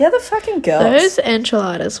Yeah, the fucking girls. Those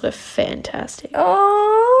enchiladas were fantastic.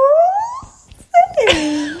 Oh,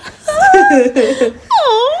 you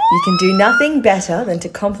can do nothing better than to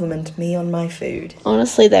compliment me on my food.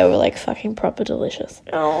 Honestly, they were like fucking proper delicious.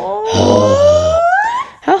 Oh.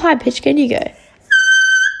 How high pitch can you go?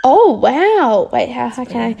 Oh, wow. Wait, how high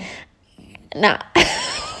can I? Nah.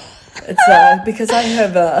 It's because I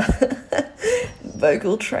have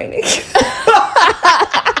vocal training.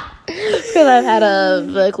 Because I've had a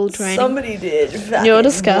vocal training. Somebody did. You're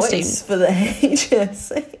disgusting. Voice for the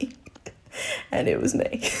HSC. And it was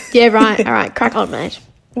me. Yeah, right. All right, crack on, mate.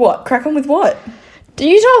 What? Crack on with what?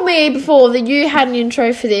 You told me before that you had an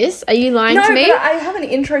intro for this. Are you lying to me? No, but I have an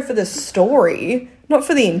intro for the story, not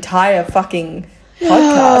for the entire fucking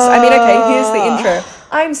podcast. I mean, okay, here's the intro.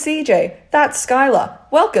 I'm CJ. That's Skylar.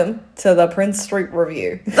 Welcome to the Prince Street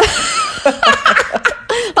Review.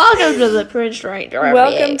 Welcome to the Prince Street Review.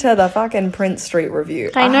 Welcome to the fucking Prince Street Review.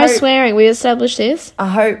 Okay, no swearing. We established this. I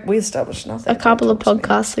hope we established nothing. A couple of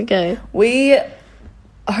podcasts ago. We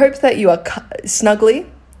hope that you are snuggly.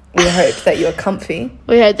 We hope that you are comfy.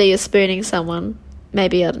 We hope that you're spooning someone.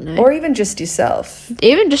 Maybe, I don't know. Or even just yourself.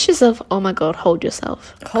 Even just yourself. Oh my God, hold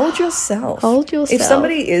yourself. Hold yourself. Hold yourself. If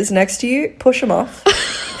somebody is next to you, push them off.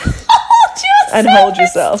 Hold yourself. And hold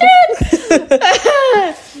yourself.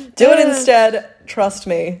 Do it instead. Trust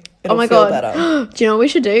me. It'll feel better. Do you know what we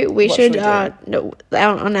should do? We should, do?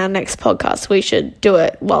 on our next podcast, we should do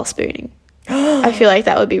it while spooning. I feel like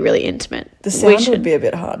that would be really intimate. The sound would be a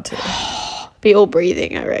bit hard too. Be all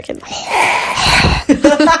breathing, I reckon.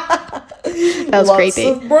 That was creepy.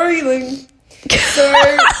 Lots of breathing. So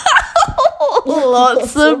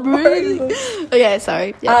Lots of breathing. Okay,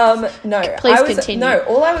 sorry. Yeah. No. Please continue. No,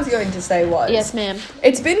 all I was going to say was... Yes, ma'am.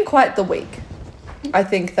 It's been quite the week. I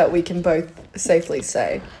think that we can both safely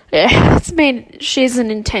say. Yeah, she's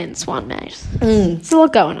an intense one, mate. There's a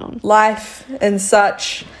lot going on. Life and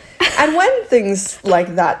such. And when things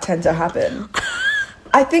like that tend to happen,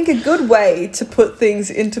 I think a good way to put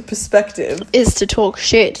things into perspective is to talk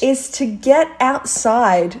shit. Is to get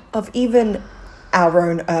outside of even our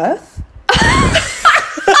own Earth.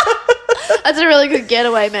 That's a really good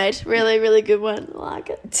getaway, mate. Really, really good one. I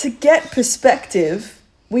like it. To get perspective,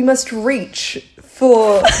 we must reach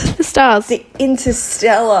for the stars, the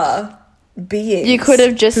interstellar beings. You could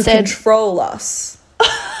have just said control us.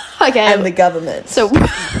 Okay, and the government. So, what?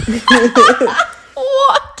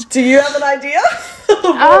 Do you have an idea of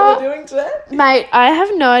what we're doing today, mate? I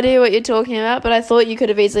have no idea what you're talking about, but I thought you could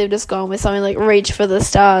have easily just gone with something like "reach for the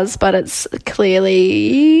stars," but it's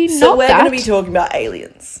clearly not. So we're going to be talking about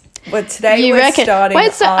aliens. But today we're starting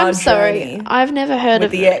our journey. I've never heard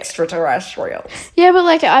of the extraterrestrials. Yeah, but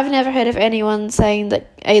like I've never heard of anyone saying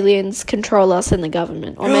that aliens control us in the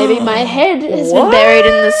government. Or maybe my head has been buried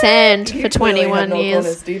in the sand for 21 years. Not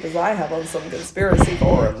gone as deep as I have on some conspiracy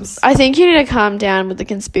forums. I think you need to calm down with the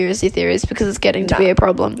conspiracy theories because it's getting to be a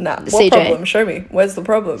problem. What CJ. problem? Show me. Where's the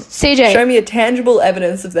problem? CJ. Show me a tangible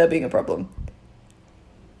evidence of there being a problem.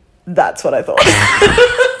 That's what I thought.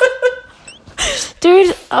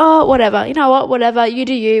 Dude, whatever. You know what? Whatever. You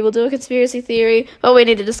do you. We'll do a conspiracy theory, but we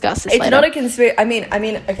need to discuss this later. It's not a conspiracy. I mean,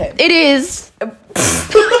 okay. It is. That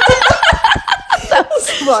was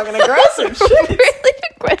fucking aggressive. Really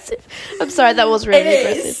aggressive. I'm sorry, that was really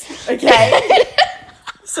aggressive. Okay.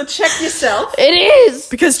 So check yourself. It is.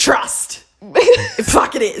 Because trust.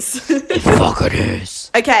 Fuck it is. Fuck it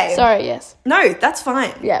is. Okay. Sorry, yes. No, that's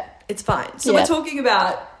fine. Yeah. It's fine. So we're talking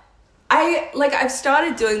about... I've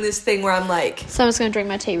started doing this thing where I'm like... So I'm just going to drink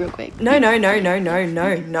my tea real quick. No. I think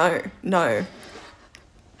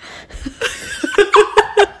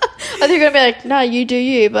you're going to be like, no, you do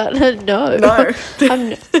you, but no. No. What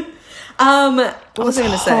was I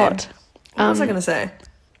going to say? What was I going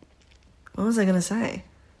to say?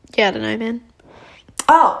 Yeah, I don't know, man.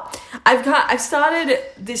 Oh, I've started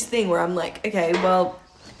this thing where I'm like, okay, well,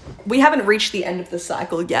 we haven't reached the end of the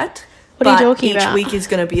cycle yet. What are you talking about? Each week is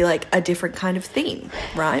going to be like a different kind of theme,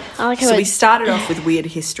 right? So we started off with weird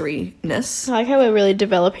history-ness. I like how we're really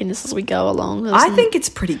developing this as we go along. I think it's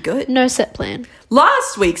pretty good. No set plan.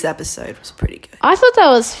 Last week's episode was pretty good. I thought that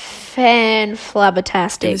was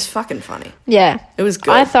fan-flabbertastic. It was fucking funny. Yeah. It was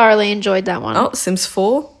good. I thoroughly enjoyed that one. Oh, Sims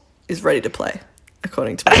 4 is ready to play,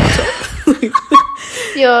 according to my laptop.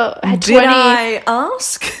 You're 20. Did I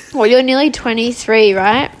ask? Well, you're nearly 23,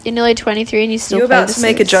 right? You're nearly 23 and you still You're play about The to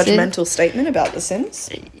make a Sims. judgmental statement about The Sims?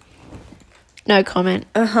 No comment.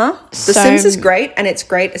 The Sims is great, and it's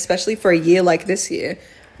great, especially for a year like this year,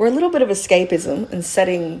 where a little bit of escapism and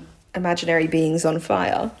setting imaginary beings on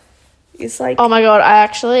fire It's like... Oh my God, I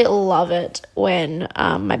actually love it when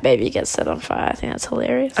my baby gets set on fire. I think that's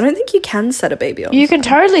hilarious. I don't think you can set a baby on You can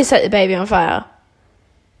totally set the baby on fire.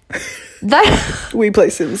 That We play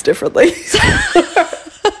Sims differently.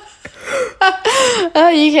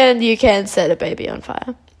 you can set a baby on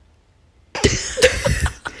fire.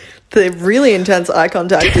 The really intense eye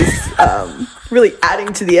contact is really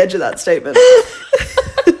adding to the edge of that statement.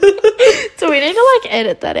 Do we need to like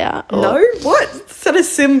edit that out? Or? No? What? Set a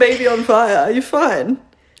sim baby on fire. You're fine.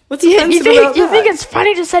 What's offensive about that? You think it's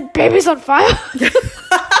funny to set babies on fire?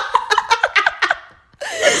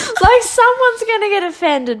 Like someone's gonna get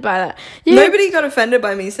offended by that. Nobody got offended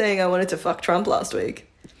by me saying I wanted to fuck Trump last week.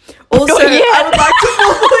 Also, Oh, yeah. I would like to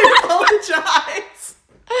formally apologise.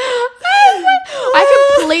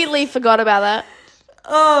 I completely forgot about that.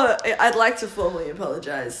 Oh, I'd like to formally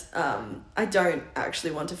apologise. I don't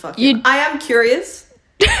actually want to fuck him. You- I am curious,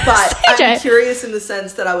 but CJ. I'm curious in the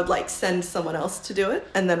sense that I would like send someone else to do it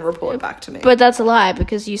and then report back to me. But that's a lie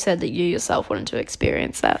because you said that you yourself wanted to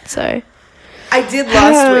experience that. So I did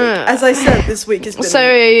last week. As I said, this week has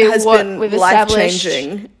been we've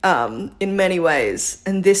life-changing in many ways.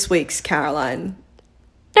 And this week's Caroline...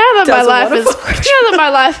 Now that Doesn't my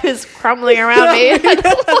life is crumbling around me. Now that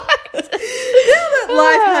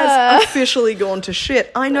life has officially gone to shit,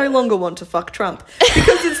 I no longer want to fuck Trump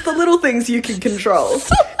because it's the little things you can control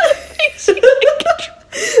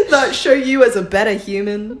that show you as a better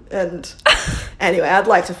human. And anyway, I'd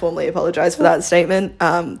like to formally apologise for that statement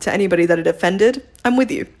to anybody that it offended. I'm with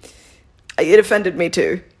you. It offended me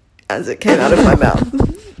too, as it came out of my mouth.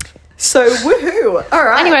 So, woohoo. All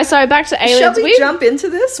right. Anyway, so back to aliens. Shall we jump into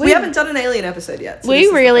this? We haven't done an alien episode yet. So We this is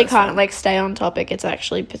the really first can't one. like stay on topic. It's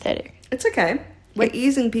actually pathetic. It's okay. We're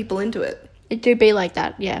easing people into it. It do be like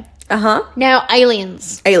that, yeah. Uh-huh. Now,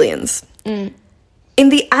 aliens. Aliens. In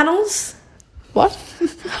the annals What?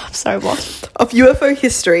 I'm sorry, what? of UFO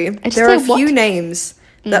history, just there are a said what? few names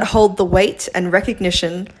that hold the weight and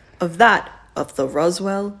recognition of that of the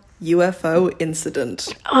Roswell UFO incident.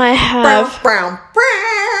 I have... Brown.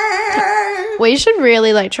 We should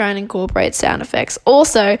really like try and incorporate sound effects.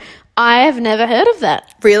 Also, I have never heard of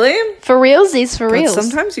that. Really? For realsies, for But reals.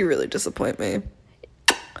 sometimes you really disappoint me.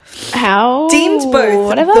 How? Deemed both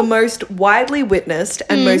Whatever. the most widely witnessed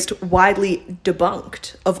and most widely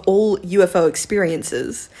debunked of all UFO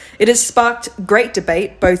experiences, it has sparked great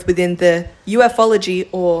debate both within the ufology,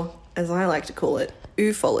 or as I like to call it,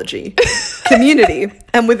 ufology community,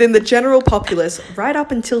 and within the general populace right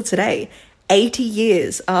up until today, 80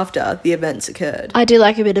 years after the events occurred. I do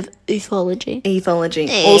like a bit of ufology.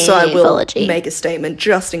 Ufology. Also, I will Ufology. make a statement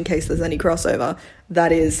just in case there's any crossover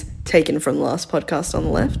that is taken from the last podcast on the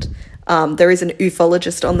left. There is an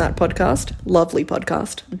ufologist on that podcast. Lovely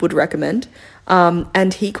podcast. Would recommend.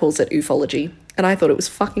 And he calls it ufology. And I thought it was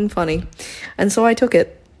fucking funny. And so I took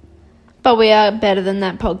it. But we are better than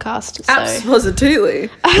that podcast. So. Absolutely.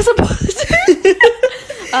 As opposed to...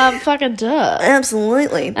 fucking duh.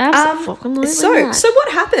 Absolutely. Absolutely So not.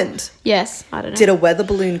 what happened? Yes, I don't know. Did a weather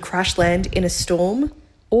balloon crash land in a storm?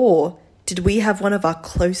 Or did we have one of our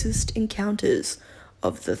closest encounters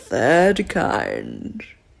of the third kind?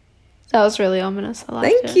 That was really ominous. I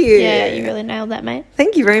liked Thank it. you. Yeah, you really nailed that, mate.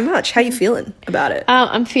 Thank you very much. How you feeling about it?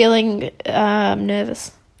 I'm feeling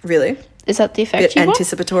nervous. Really? Is that the effect Bit you want?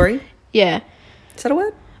 anticipatory? Yeah. Is that a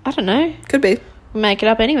word? I don't know. Could be. Make it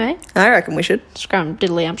up anyway. I reckon we should. Scrum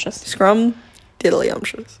diddly-umptious. Scrum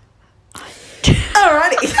diddly-umptious.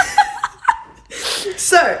 Alrighty.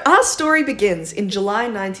 So, our story begins in July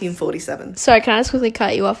 1947. Sorry, can I just quickly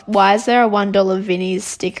cut you off? Why is there a $1 Vinnie's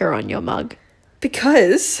sticker on your mug?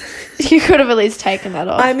 Because You could have at least taken that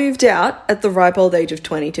off. I moved out at the ripe old age of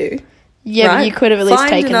 22. Yeah, right? but you could have at least taken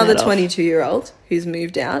Find that another off. 22-year-old who's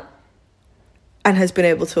moved out and has been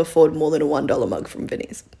able to afford more than a $1 mug from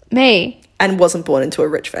Vinnie's. Me. And wasn't born into a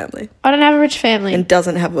rich family. I don't have a rich family. And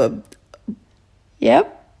doesn't have a...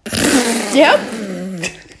 Yep. Yep.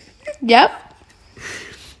 Yep.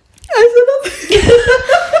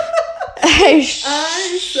 Hey,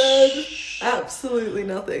 I said absolutely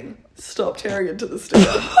nothing. Stop tearing into the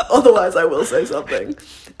sticker. Otherwise, I will say something.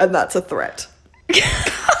 And that's a threat.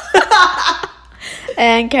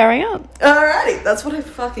 and carry on. Alrighty, that's what I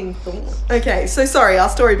fucking thought. Okay, so sorry, our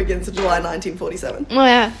story begins in July 1947. Oh,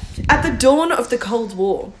 yeah. At the dawn of the Cold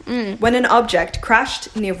War, when an object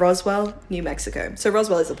crashed near Roswell, New Mexico. So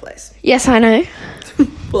Roswell is a place. Yes, I know.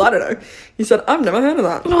 Well, I don't know. He said, I've never heard of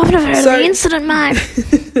that. Oh, I've never heard of the incident, mate.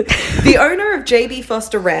 The owner of J.B.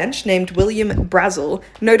 Foster Ranch, named William Brazel,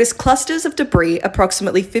 noticed clusters of debris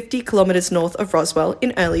approximately 50 kilometres north of Roswell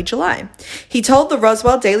in early July. He told the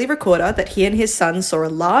Roswell Daily Recorder that he and his son saw a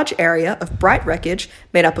large area of bright wreckage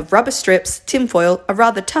made up of rubber strips, tinfoil, a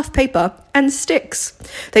rather tough paper, and sticks.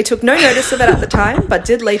 They took no notice of it at the time, but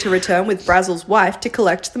did later return with Brazel's wife to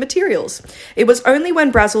collect the materials. It was only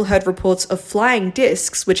when Brazel heard reports of flying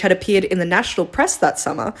discs, which had appeared in the national press that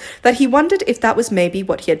summer, that he wondered if that was maybe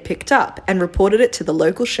what he had picked up, and reported it to the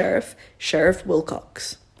local sheriff, Sheriff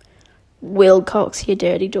Wilcox. Wilcox, you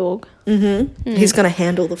dirty dog. He's going to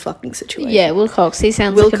handle the fucking situation. Yeah, Wilcox. He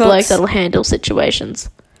sounds like a bloke that'll handle situations.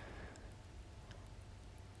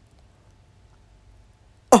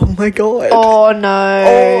 Oh my god. Oh no.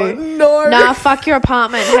 Oh no. Nah, fuck your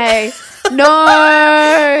apartment, hey. No.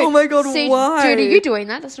 Oh my god, why? Dude, are you doing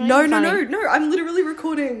that? That's not even funny. No, I'm literally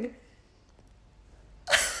recording.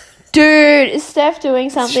 Dude, is Steph doing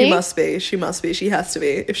something? She must be. She has to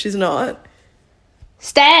be. If she's not.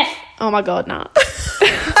 Steph! Oh my god, nah.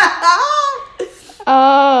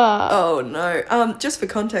 Oh no. Just for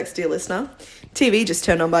context, dear listener, TV just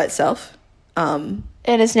turned on by itself. And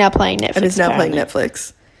it's now playing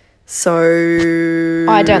Netflix. So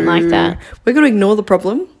I don't like that. We're going to ignore the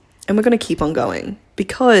problem and we're going to keep on going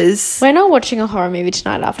because we're not watching a horror movie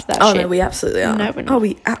tonight after that shit. Oh no, we absolutely are. No, we're not. Oh,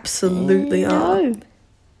 we absolutely are. No.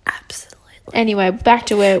 Absolutely. Anyway, back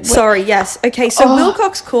to where... Sorry, yes. Okay, so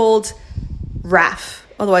Wilcox called RAF,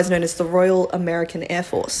 otherwise known as the Royal American Air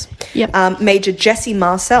Force, Major Jesse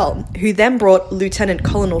Marcel, who then brought Lieutenant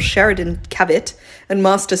Colonel Sheridan Cavett and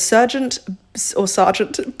Master Sergeant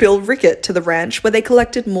Bill Rickett to the ranch, where they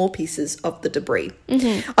collected more pieces of the debris.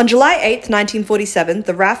 On July 8th, 1947,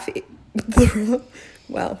 the RAF...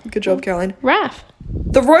 Wow, good job, Caroline. RAF.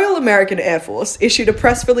 The Royal American Air Force issued a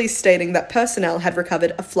press release stating that personnel had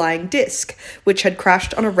recovered a flying disc, which had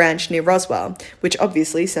crashed on a ranch near Roswell, which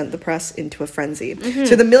obviously sent the press into a frenzy.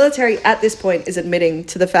 So the military at this point is admitting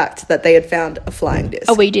to the fact that they had found a flying disc.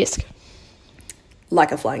 A wee disc.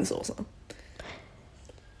 Like a flying saucer.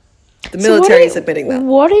 The military is admitting that.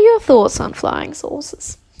 What are your thoughts on flying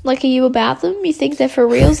saucers? Like, are you about them? You think they're for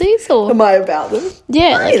realsies, or...? Am I about them?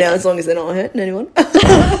 Yeah. You know, as long as they're not hurting anyone.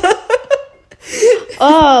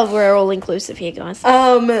 Oh, we're all inclusive here, guys.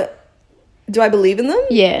 Do I believe in them?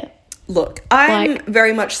 Yeah. Look, I'm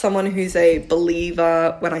very much someone who's a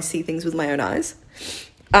believer when I see things with my own eyes.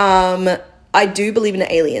 I do believe in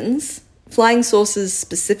aliens. Flying saucers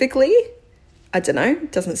specifically, I don't know.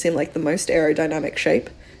 Doesn't seem like the most aerodynamic shape.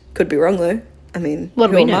 Could be wrong, though. I mean, who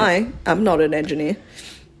am I? I'm not an engineer.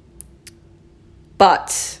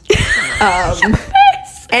 But,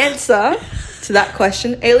 answer to that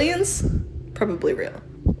question, aliens, probably real.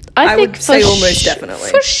 I would say almost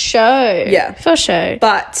definitely. For sure. Yeah. For sure.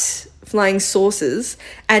 But flying saucers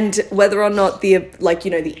and whether or not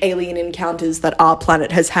the alien encounters that our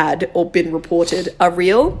planet has had or been reported are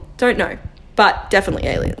real, don't know. But definitely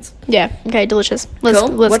aliens. Yeah. Okay, delicious.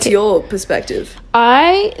 What's your perspective?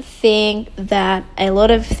 I think that a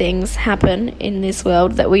lot of things happen in this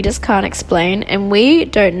world that we just can't explain, and we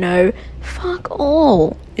don't know fuck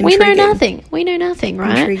all. Intriguing. We know nothing,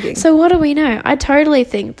 right? Intriguing. So what do we know? I totally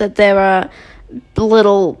think that there are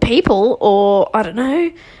little people, or I don't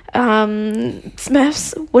know,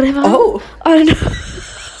 Smurfs, whatever. Oh. I don't know.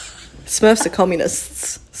 Smurfs are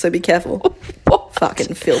communists, so be careful.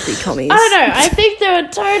 Fucking filthy commies. I don't know. I think there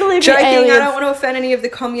would totally be Joking, aliens. I don't want to offend any of the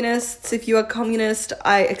communists. If you are communist,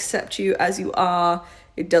 I accept you as you are.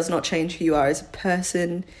 It does not change who you are as a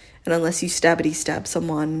person. And unless you stab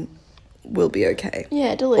someone, we'll be okay.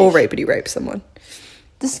 Yeah, delete. Or rape someone.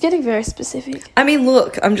 This is getting very specific. I mean,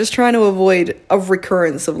 look, I'm just trying to avoid a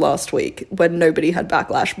recurrence of last week when nobody had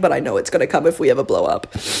backlash, but I know it's going to come if we ever blow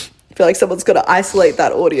up. I feel like someone's got to isolate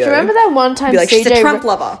that audio. Do you remember that one time be like, she's a Trump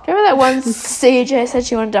lover. Do you remember that one CJ said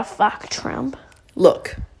she wanted to fuck Trump?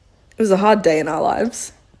 Look, it was a hard day in our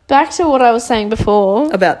lives. Back to what I was saying before.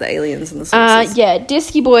 About the aliens and the sources. Yeah,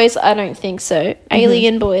 Disky boys, I don't think so.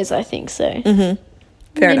 Alien boys, I think so. Mm-hmm.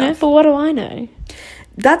 Fair enough. But what do I know?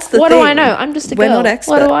 That's the thing. What do I know? I'm just a girl. We're not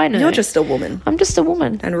expert. What do I know? You're just a woman. I'm just a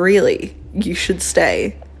woman. And really, you should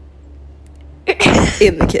stay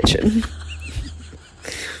in the kitchen.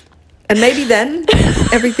 And maybe then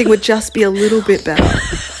everything would just be a little bit better.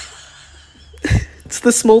 It's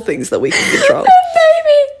the small things that we can control.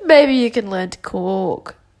 Maybe you can learn to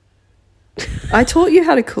cook. I taught you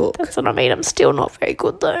how to cook. That's what I mean. I'm still not very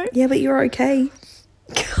good though. Yeah, but you're okay.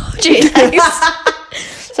 Gee,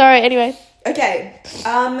 thanks. Sorry, anyway. Okay.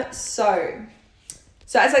 So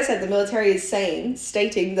as I said, the military is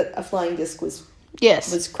stating that a flying disc was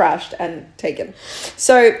Yes. was crashed and taken.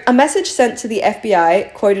 So a message sent to the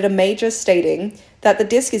FBI quoted a major stating that the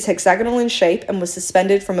disc is hexagonal in shape and was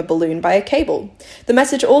suspended from a balloon by a cable. The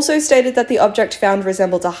message also stated that the object found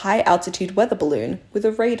resembled a high-altitude weather balloon with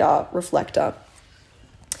a radar reflector.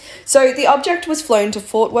 So the object was flown to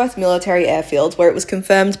Fort Worth Military Airfield, where it was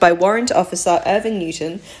confirmed by Warrant Officer Irving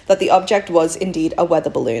Newton that the object was indeed a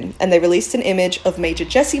weather balloon, and they released an image of Major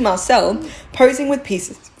Jesse Marcel posing with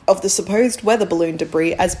pieces of the supposed weather balloon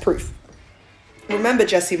debris as proof. Remember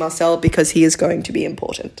Jesse Marcel because he is going to be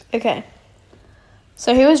important. Okay.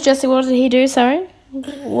 So who was Jesse? What did he do, sorry?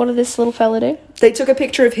 What did this little fella do? They took a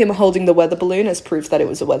picture of him holding the weather balloon as proof that it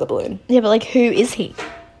was a weather balloon. Yeah, but, like, who is he?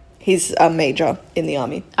 He's a major in the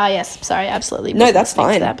army. Ah, yes. Sorry, absolutely. No, that's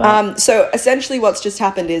fine. That, so essentially what's just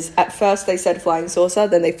happened is at first they said flying saucer,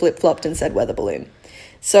 then they flip-flopped and said weather balloon.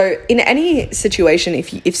 So in any situation,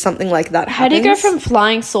 if something like that happens... How do you go from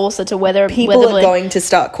flying saucer to weather balloon? People are going to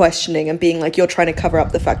start questioning and being like, you're trying to cover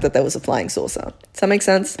up the fact that there was a flying saucer. Does that make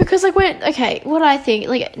sense? Because, like, what I think,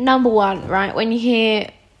 like, number one, right, when you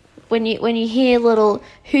hear little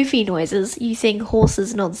hoofy noises, you think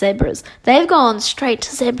horses, not zebras. They've gone straight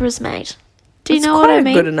to zebras, mate. Do you know what I mean?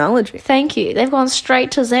 That's quite a good analogy. Thank you. They've gone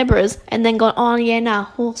straight to zebras and then gone, oh, yeah, nah,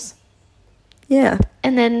 horse. Yeah.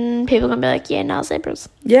 And then people are going to be like, yeah, nah, zebras.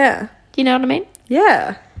 Yeah. You know what I mean?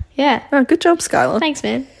 Yeah. Yeah. Oh, good job, Skylar. Thanks,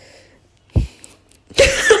 man.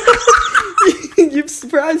 You've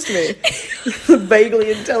surprised me. A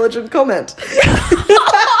vaguely intelligent comment.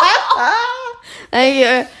 There you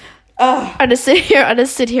go. I just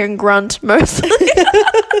sit here and grunt mostly.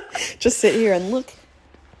 Just sit here and look.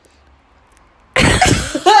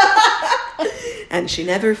 And she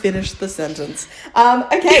never finished the sentence.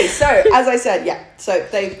 Okay, so as I said, yeah, so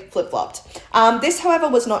they flip-flopped. This, however,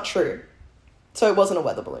 was not true. So it wasn't a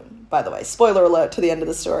weather balloon, by the way. Spoiler alert to the end of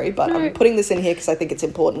the story, but I'm putting this in here because I think it's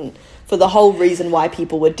important for the whole reason why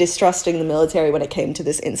people were distrusting the military when it came to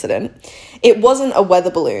this incident. It wasn't a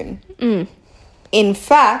weather balloon. In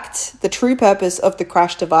fact, the true purpose of the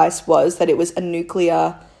crash device was that it was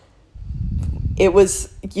it was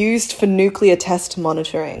used for nuclear test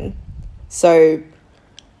monitoring. So,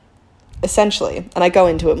 essentially, and I go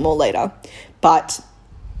into it more later, but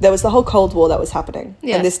there was the whole Cold War that was happening.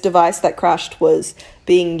 Yes. And this device that crashed was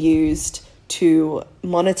being used to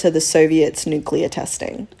monitor the Soviets' nuclear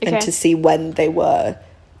testing and to see when they were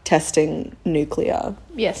testing nuclear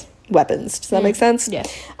weapons. Does that make sense? Yeah.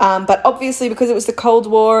 But obviously, because it was the Cold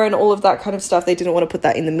War and all of that kind of stuff, they didn't want to put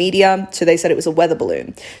that in the media, so they said it was a weather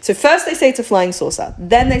balloon. So first they say it's a flying saucer,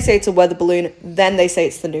 then they say it's a weather balloon, then they say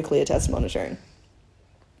it's the nuclear test monitoring.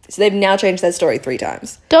 So they've now changed their story 3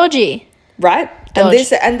 times. Dodgy. Right?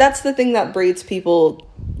 Dodge. And that's the thing that breeds people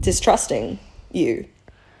distrusting you.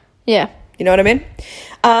 Yeah. You know what I mean?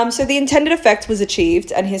 So the intended effect was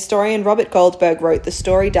achieved, and historian Robert Goldberg wrote, "The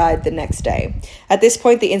story died the next day. At this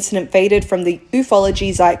point, the incident faded from the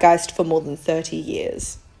ufology zeitgeist for more than 30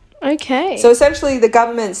 years." Okay. So essentially, the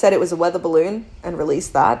government said it was a weather balloon and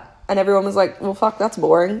released that, and everyone was like, well, fuck, that's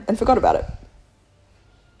boring, and forgot about it.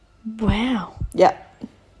 Wow. Yeah.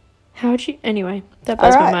 How would you... Anyway, that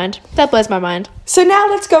blows my mind. That blows my mind. So now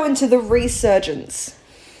let's go into the resurgence.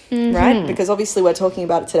 Right? Because obviously we're talking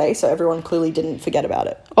about it today, so everyone clearly didn't forget about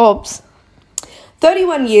it. Orbs.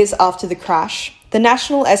 31 years after the crash, the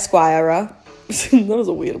National Esquire, that was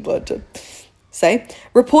a weird word to say,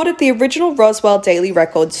 reported the original Roswell Daily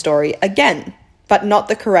Record story again, but not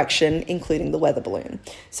the correction, including the weather balloon.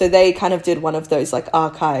 So they kind of did one of those like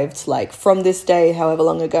archived, like from this day, however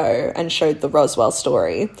long ago, and showed the Roswell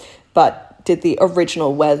story, but did the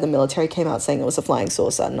original where the military came out saying it was a flying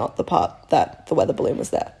saucer, not the part that the weather balloon was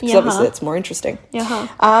there. Because obviously it's more interesting.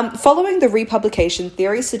 Following the republication,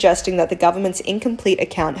 theories suggesting that the government's incomplete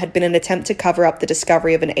account had been an attempt to cover up the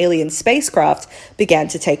discovery of an alien spacecraft began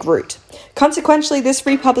to take root. Consequently, this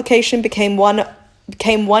republication became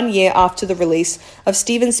one year after the release of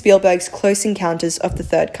Steven Spielberg's Close Encounters of the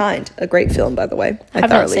Third Kind. A great film, by the way. I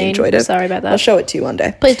thoroughly enjoyed it. Sorry about that. I'll show it to you one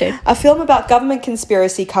day. Please do. A film about government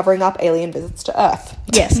conspiracy covering up alien visits to Earth.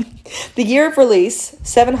 Yes. The year of release,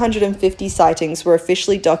 750 sightings were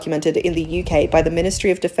officially documented in the UK by the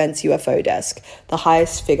Ministry of Defence UFO Desk, the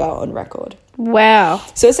highest figure on record. Wow.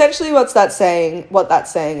 So essentially what that's saying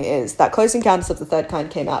is that Close Encounters of the Third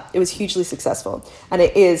Kind came out. It was hugely successful. And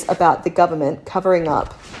it is about the government covering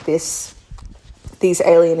up these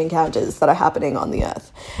alien encounters that are happening on the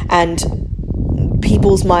Earth. And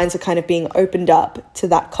people's minds are kind of being opened up to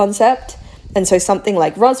that concept. And so something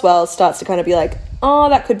like Roswell starts to kind of be like, oh,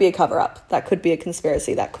 that could be a cover-up. That could be a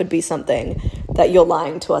conspiracy. That could be something that you're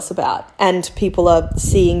lying to us about. And people are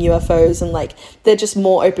seeing UFOs and, like, they're just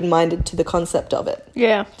more open-minded to the concept of it.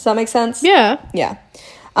 Yeah. Does that make sense? Yeah. Yeah.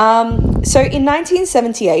 So in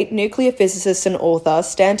 1978, nuclear physicist and author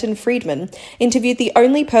Stanton Friedman interviewed the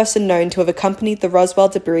only person known to have accompanied the Roswell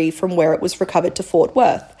debris from where it was recovered to Fort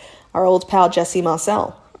Worth, our old pal Jesse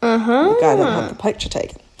Marcel, the guy that had the picture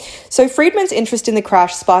taken. So Friedman's interest in the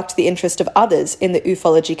crash sparked the interest of others in the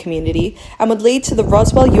ufology community and would lead to the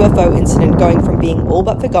Roswell UFO incident going from being all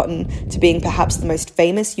but forgotten to being perhaps the most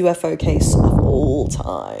famous UFO case of all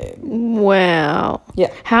time. Wow.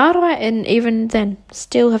 Yeah. How do I, and even then,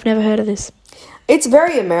 still have never heard of this? It's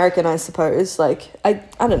very American, I suppose. Like, I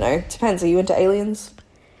don't know. Depends. Are you into aliens?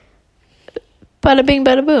 Bada bing,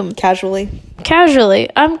 bada boom. Casually? Casually.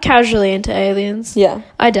 I'm casually into aliens. Yeah.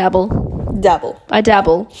 I dabble. I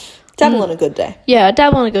dabble. Dabble on a good day. Yeah, I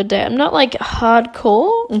dabble on a good day. I'm not, like,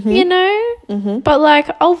 hardcore, you know? But, like,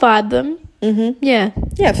 I'll vibe them. Yeah.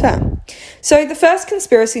 Yeah, fair. So the first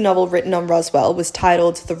conspiracy novel written on Roswell was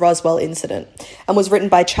titled The Roswell Incident and was written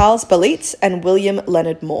by Charles Balitz and William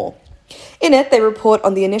Leonard Moore. In it, they report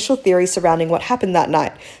on the initial theory surrounding what happened that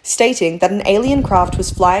night, stating that an alien craft was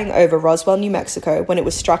flying over Roswell, New Mexico when it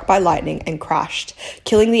was struck by lightning and crashed,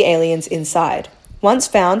 killing the aliens inside. Once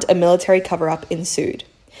found, a military cover-up ensued.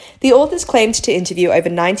 The authors claimed to interview over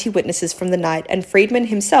 90 witnesses from the night, and Friedman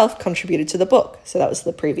himself contributed to the book. So that was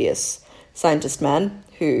the previous scientist man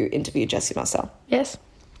who interviewed Jesse Marcel. Yes.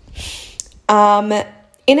 In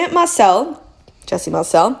it, Jesse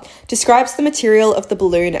Marcel, describes the material of the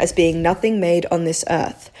balloon as being nothing made on this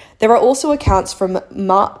earth. There are also accounts from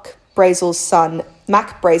Mac Brazel's son,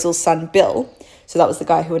 Bill, so that was the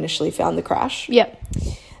guy who initially found the crash. Yep.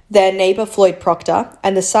 Their neighbour Floyd Proctor,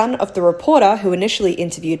 and the son of the reporter who initially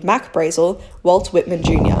interviewed Mac Brazel, Walt Whitman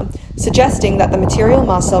Jr., suggesting that the material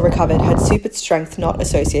Marcel recovered had super strength not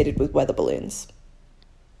associated with weather balloons.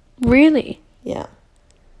 Really? Yeah.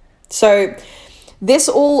 So this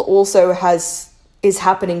all also is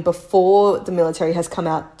happening before the military has come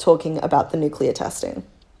out talking about the nuclear testing.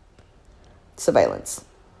 Surveillance.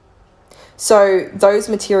 So those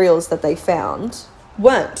materials that they found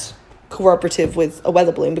weren't corroborative with a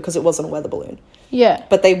weather balloon because it wasn't a weather balloon. Yeah.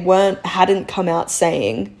 But they hadn't come out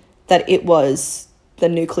saying that it was the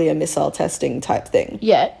nuclear missile testing type thing.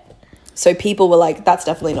 Yeah. So people were like, that's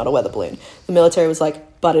definitely not a weather balloon. The military was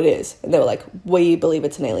like, but it is. And they were like, we believe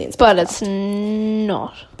it's an alien spacecraft. But it's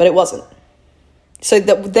not. But it wasn't. So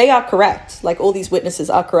they are correct. Like, all these witnesses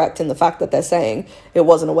are correct in the fact that they're saying it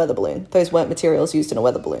wasn't a weather balloon. Those weren't materials used in a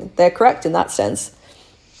weather balloon. They're correct in that sense.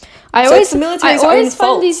 I always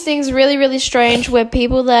find these things really, really strange where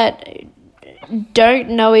people that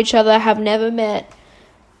don't know each other, have never met,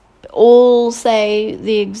 all say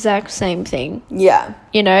the exact same thing. Yeah.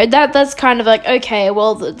 You know, that's kind of like, okay,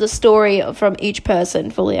 well, the story from each person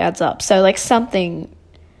fully adds up. So, like, something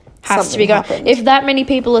has to be going. Happened. If that many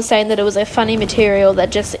people are saying that it was a funny material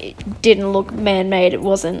that just didn't look man-made, it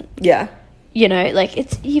wasn't. Yeah. You know, like,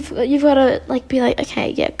 it's you've got to, like, be like,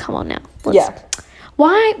 okay, yeah, come on now. Yeah.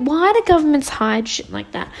 Why do governments hide shit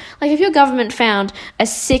like that? Like, if your government found a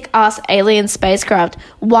sick-ass alien spacecraft,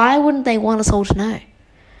 why wouldn't they want us all to know?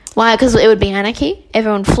 Why? Because it would be anarchy?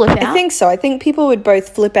 Everyone would flip out? I think so. I think people would both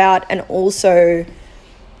flip out and also,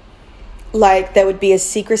 like, there would be a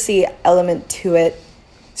secrecy element to it.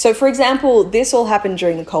 So, for example, this all happened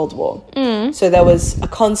during the Cold War. So there was a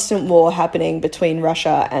constant war happening between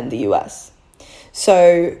Russia and the US.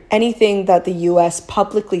 So anything that the US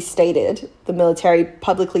publicly stated, the military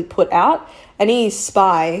publicly put out, any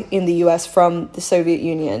spy in the US from the Soviet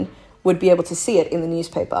Union would be able to see it in the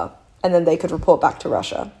newspaper, and then they could report back to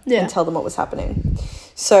Russia and tell them what was happening.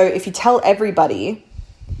 So if you tell everybody,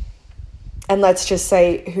 and let's just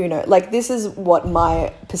say, who knows, like, this is what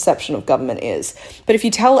my perception of government is. But if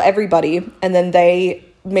you tell everybody, and then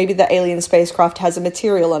maybe the alien spacecraft has a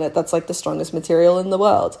material on it that's like the strongest material in the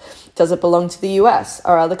world. Does it belong to the US?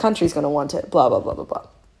 Are other countries going to want it? Blah, blah, blah, blah, blah.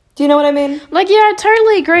 Do you know what I mean? Like, yeah, I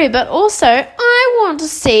totally agree. But also, I want to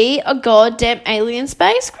see a goddamn alien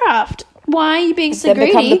spacecraft. Why are you being so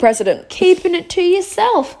greedy? Then become the president. Keeping it to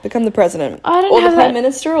yourself. Become the president. I don't or have the prime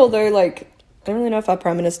minister, although, like, I don't really know if our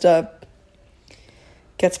prime minister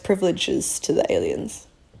gets privileges to the aliens.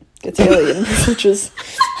 Gets alien privileges.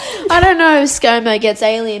 I don't know if ScoMo gets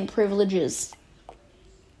alien privileges.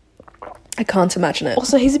 I can't imagine it.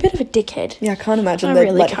 Also, he's a bit of a dickhead. Yeah, I can't imagine I they'd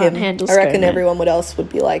really let can't him. handle I reckon ScoMo. everyone else would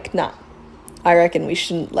be like, nah. I reckon we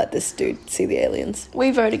shouldn't let this dude see the aliens.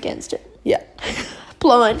 We vote against it. Yeah.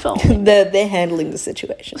 Blindfold. They're handling the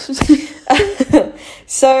situation.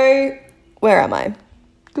 So, where am I?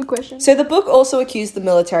 Good question. So the book also accused the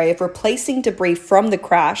military of replacing debris from the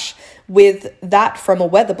crash with that from a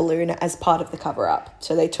weather balloon as part of the cover-up.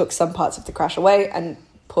 So they took some parts of the crash away and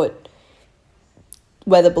put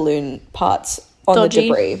weather balloon parts on Dodgy. the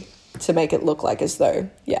debris to make it look like as though,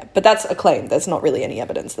 but that's a claim. There's not really any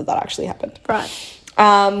evidence that actually happened. Right.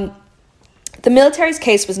 The military's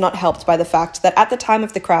case was not helped by the fact that at the time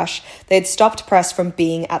of the crash, they had stopped press from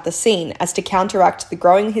being at the scene as to counteract the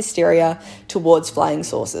growing hysteria towards flying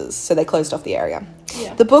saucers, so they closed off the area.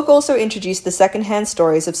 Yeah. The book also introduced the second-hand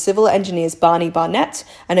stories of civil engineers Barney Barnett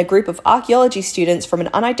and a group of archaeology students from an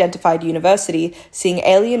unidentified university seeing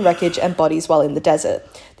alien wreckage and bodies while in the desert.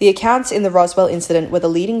 The accounts in the Roswell incident were the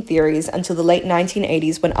leading theories until the late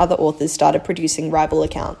 1980s when other authors started producing rival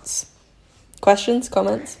accounts. Questions?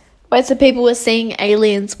 Comments? Wait, so people were seeing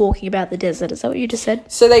aliens walking about the desert. Is that what you just said?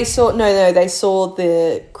 So they saw they saw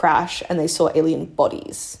the crash and they saw alien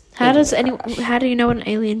bodies. How do you know what an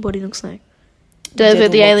alien body looks like? Do Didn't they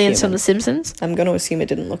the look aliens human. from The Simpsons? I'm going to assume it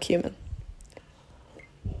didn't look human.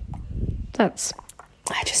 That's...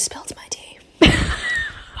 I just spilled my tea.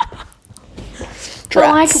 But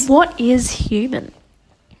like, what is human?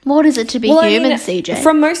 What is it to be human, CJ?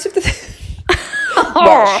 From most of the...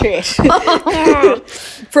 Oh, shit.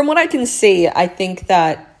 From what I can see, I think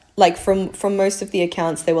that, like, from most of the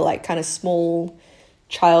accounts, they were, like, kind of small,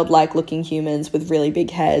 childlike looking humans with really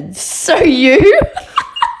big heads. So you?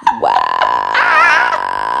 Wow.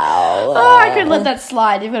 Oh, I couldn't let that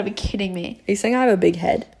slide. You've got to be kidding me. Are you saying I have a big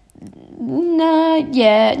head? No,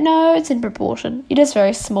 it's in proportion. You're just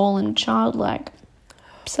very small and childlike.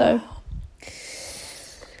 So...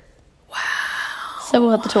 So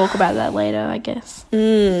we'll have to talk about that later, I guess.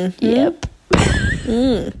 Yep.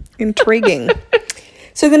 Intriguing.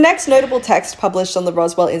 So the next notable text published on the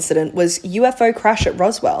Roswell incident was UFO Crash at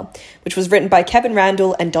Roswell, which was written by Kevin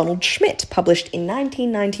Randall and Donald Schmidt, published in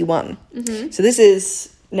 1991. Mm-hmm. So this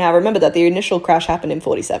is... Now, remember that the initial crash happened in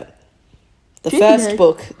 47. The first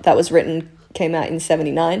book that was written came out in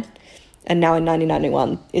 79, and now in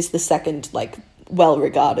 1991 is the second, like,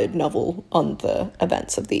 well-regarded novel on the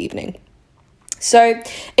events of the evening. So,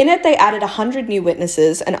 in it, they added 100 new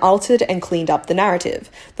witnesses and altered and cleaned up the narrative.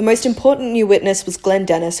 The most important new witness was Glenn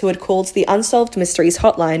Dennis, who had called the Unsolved Mysteries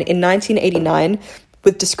hotline in 1989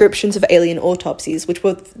 with descriptions of alien autopsies, which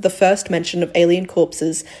were the first mention of alien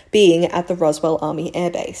corpses being at the Roswell Army Air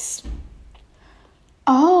Base.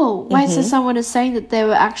 Oh, wait, so someone is saying that there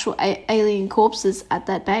were actual alien corpses at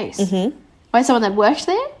that base? Mm-hmm. Wait, someone that worked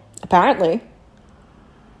there? Apparently.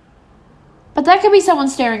 But that could be someone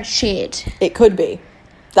staring shit. It could be.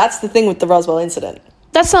 That's the thing with the Roswell incident.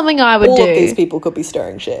 That's something I would do. All of these people could be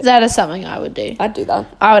stirring shit. That is something I would do. I'd do that.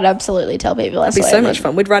 I would absolutely tell people that's It'd be so much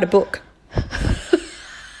fun. We'd write a book.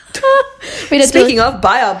 Speaking of,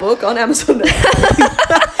 buy our book on Amazon.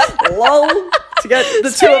 Lol. To get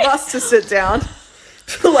the two of us to sit down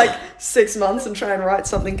for like 6 months and try and write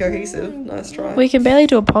something cohesive. Nice try. We can barely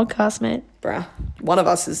do a podcast, mate. Bruh. One of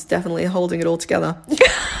us is definitely holding it all together.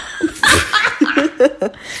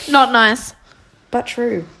 Not nice. But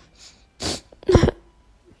true.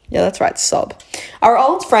 Yeah, that's right, sob. Our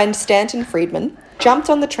old friend Stanton Friedman jumped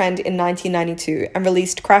on the trend in 1992 and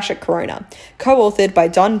released Crash at Corona, co-authored by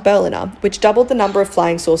Don Berliner, which doubled the number of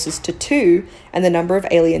flying saucers to 2 and the number of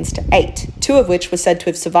aliens to 8, 2 of which were said to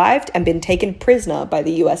have survived and been taken prisoner by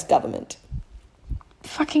the US government.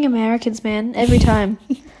 Fucking Americans, man. Every time.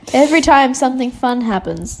 Every time something fun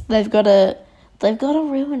happens, they've got to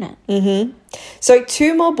ruin it. Mm-hmm. So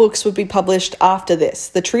 2 more books would be published after this.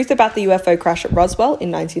 The Truth About the UFO Crash at Roswell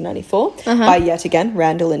in 1994 by, yet again,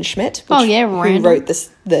 Randall and Schmidt, who wrote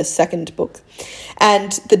the second book.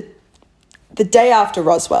 And the Day After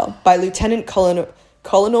Roswell by Lieutenant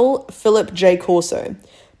Colonel Philip J. Corso,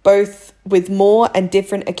 both with more and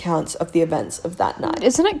different accounts of the events of that night.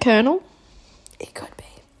 Isn't it Colonel? It could be.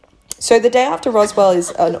 So The Day After Roswell is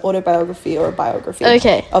an autobiography or a biography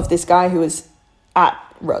of this guy who was at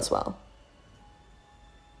Roswell.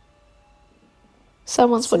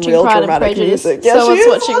 Someone's watching Pride and Prejudice. Yeah, someone's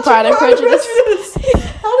watching Pride and Prejudice.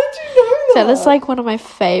 How did you know that? So that's like one of my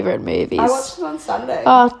favourite movies. I watched it on Sunday.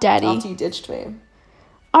 Oh, Daddy. After you ditched me.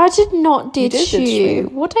 I did not ditch you. you.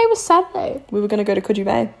 What day was Saturday? We were going to go to Coogee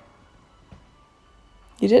Bay.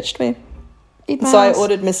 You ditched me. Eat So I mouse.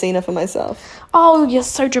 ordered Messina for myself. Oh, you're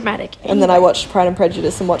so dramatic. And then I watched Pride and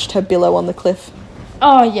Prejudice and watched her billow on the cliff.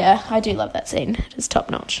 Oh, yeah. I do love that scene. It is top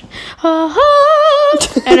notch.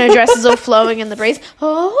 And her dress is all flowing in the breeze.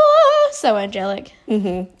 So angelic.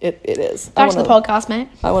 Mm-hmm. It is. Back to the podcast, mate.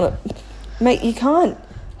 I want to... Mate, you can't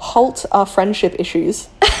halt our friendship issues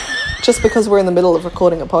just because we're in the middle of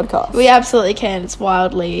recording a podcast. We absolutely can. It's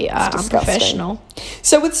wildly unprofessional.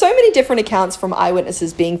 So with so many different accounts from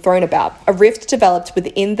eyewitnesses being thrown about, a rift developed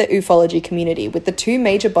within the ufology community, with the two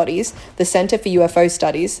major bodies, the Center for UFO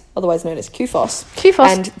Studies, otherwise known as CUFOS,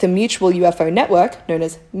 and the Mutual UFO Network, known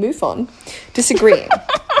as MUFON, disagreeing.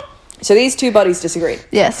 So these two bodies disagreed.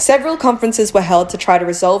 Yes. Several conferences were held to try to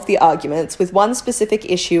resolve the arguments, with one specific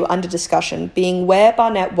issue under discussion being where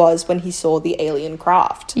Barnett was when he saw the alien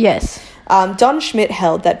craft. Yes. Don Schmidt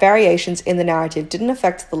held that variations in the narrative didn't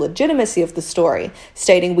affect the legitimacy of the story,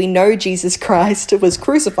 stating, "We know Jesus Christ was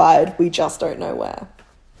crucified, we just don't know where."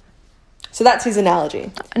 So that's his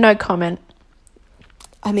analogy. No comment.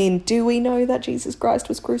 I mean, do we know that Jesus Christ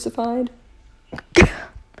was crucified?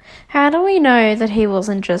 How do we know that he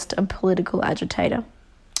wasn't just a political agitator?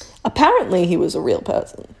 Apparently he was a real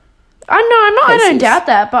person. I don't doubt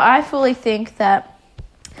that, but I fully think that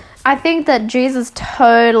Jesus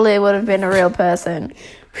totally would have been a real person.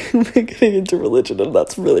 We're getting into religion, and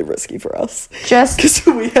that's really risky for us. Just because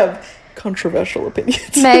we have controversial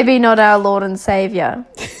opinions. Maybe not our Lord and Saviour.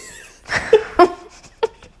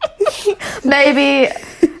 Maybe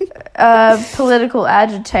a political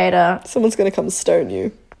agitator. Someone's going to come stone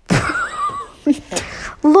you.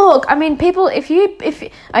 Look, I mean, people,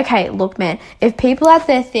 okay, look, man, if people out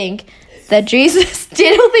there think that Jesus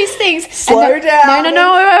did all these things. Slow down.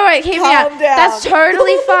 No, wait, hear me out. Down. That's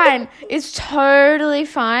totally fine. It's totally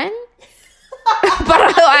fine.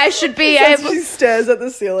 But I should be able... She stares at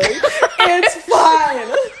the ceiling. It's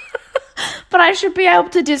fine. But I should be able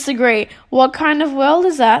to disagree. What kind of world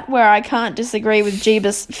is that where I can't disagree with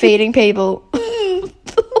Jeebus feeding people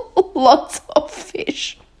lots of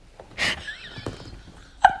fish?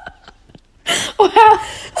 Wow.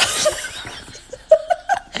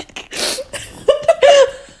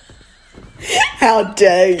 How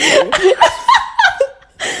dare you?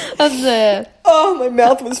 Oh, my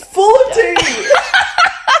mouth was full of tea.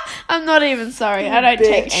 I'm not even sorry. I don't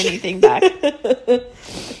take anything back.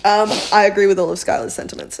 I agree with all of Skylar's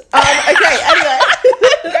sentiments. Okay, anyway.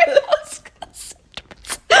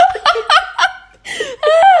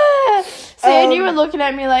 See, and you were looking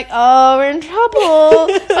at me like, oh, we're in trouble.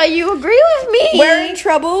 But you agree with me. We're in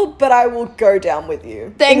trouble, but I will go down with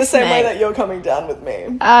you. Thanks, in the same way mate. that you're coming down with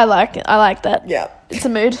me. I like it. I like that. Yeah. It's a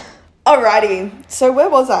mood. Alrighty. So where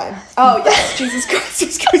was I? Oh, yes. Jesus Christ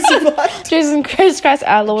was crucified. Jesus Christ,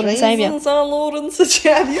 our Lord and Saviour. Jesus, our Lord and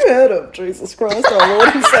Saviour. Have you heard of Jesus Christ, our Lord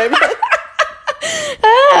and Saviour?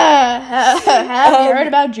 Have you heard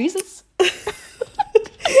about Jesus?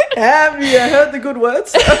 Have you heard the good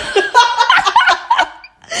words?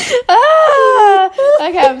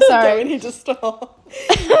 Okay, I'm sorry. Don't need to stop.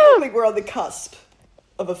 I think we're on the cusp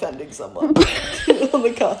of offending someone. On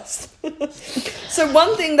the cusp. So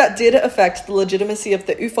one thing that did affect the legitimacy of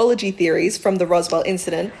the ufology theories from the Roswell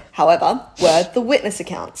incident, however, were the witness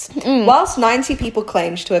accounts. Whilst 90 people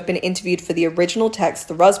claimed to have been interviewed for the original text,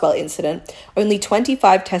 the Roswell incident, only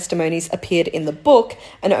 25 testimonies appeared in the book,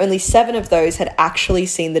 and only 7 of those had actually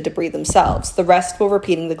seen the debris themselves. The rest were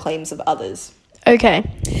repeating the claims of others. Okay.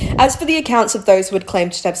 As for the accounts of those who had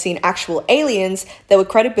claimed to have seen actual aliens, there were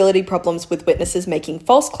credibility problems with witnesses making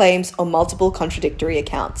false claims or multiple contradictory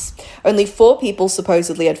accounts. Only 4 people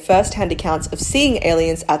supposedly had first-hand accounts of seeing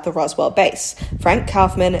aliens at the Roswell base: Frank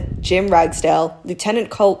Kaufman, Jim Ragsdale, Lieutenant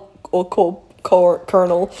Colonel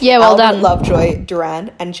Albert Lovejoy Duran,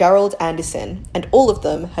 and Gerald Anderson, and all of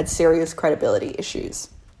them had serious credibility issues.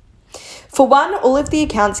 For one, all of the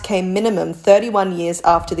accounts came minimum 31 years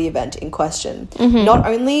after the event in question. Not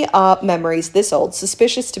only are memories this old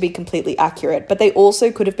suspicious to be completely accurate, but they also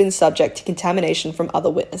could have been subject to contamination from other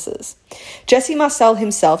witnesses. Jesse Marcel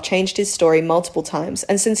himself changed his story multiple times,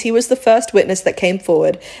 and since he was the first witness that came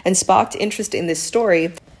forward and sparked interest in this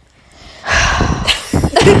story...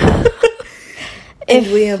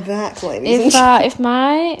 we are back, ladies. If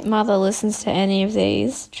my mother listens to any of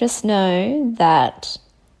these, just know that...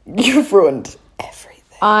 You've ruined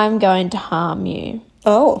everything. I'm going to harm you.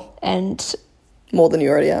 Oh. And... more than you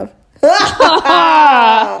already have.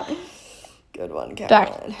 Good one,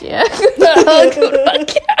 Caroline. Yeah. Good one, Caroline.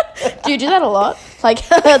 Do you do that a lot? Like,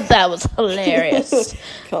 that was hilarious.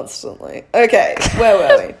 Constantly. Okay, where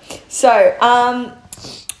were we? So,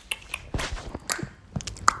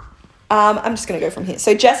 I'm just going to go from here.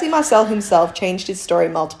 So Jesse Marcel himself changed his story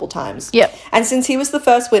multiple times. Yep. And since he was the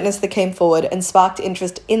first witness that came forward and sparked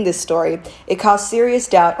interest in this story, it cast serious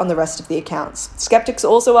doubt on the rest of the accounts. Skeptics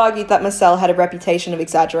also argued that Marcel had a reputation of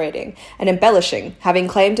exaggerating and embellishing, having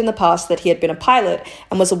claimed in the past that he had been a pilot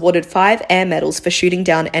and was awarded 5 air medals for shooting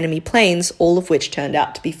down enemy planes, all of which turned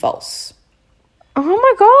out to be false. Oh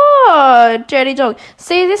my god, dirty dog.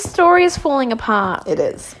 See, this story is falling apart. It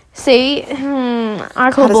is. See, I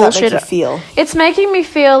How call does bullshit. that make you feel? It's making me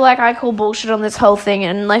feel like I call bullshit on this whole thing,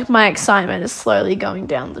 and like my excitement is slowly going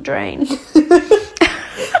down the drain.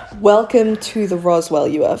 Welcome to the Roswell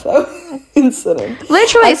UFO Incident.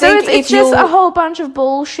 Literally, so it's just a whole bunch of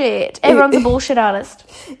bullshit. Everyone's a bullshit artist.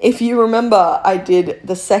 If you remember, I did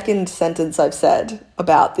the second sentence I've said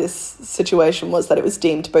about this situation was that it was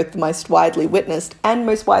deemed both the most widely witnessed and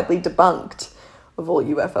most widely debunked of all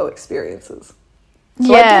UFO experiences.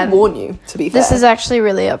 So I did warn you, to be fair. This is actually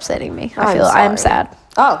really upsetting me. I am sad.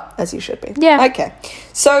 Oh, as you should be. Yeah. Okay.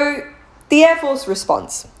 So, the Air Force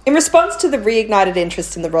response. In response to the reignited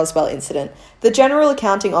interest in the Roswell incident, the General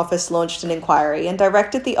Accounting Office launched an inquiry and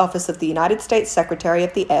directed the Office of the United States Secretary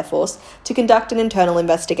of the Air Force to conduct an internal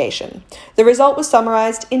investigation. The result was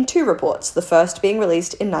summarized in 2 reports, the first being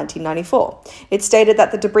released in 1994. It stated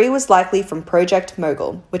that the debris was likely from Project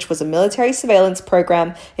Mogul, which was a military surveillance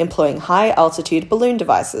program employing high-altitude balloon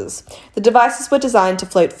devices. The devices were designed to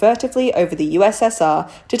float furtively over the USSR,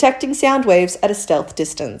 detecting sound waves at a stealth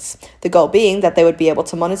distance, the goal being that they would be able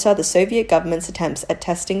to monitor the Soviet government's attempts at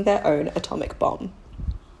testing their own atomic bomb.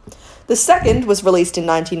 The second was released in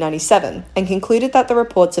 1997 and concluded that the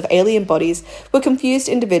reports of alien bodies were confused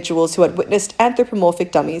individuals who had witnessed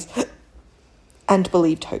anthropomorphic dummies and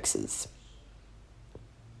believed hoaxes.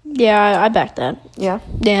 Yeah, I back that. Yeah?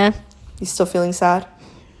 Yeah. You still feeling sad?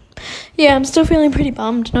 Yeah, I'm still feeling pretty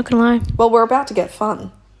bummed, not gonna lie. Well, we're about to get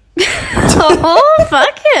fun. Oh,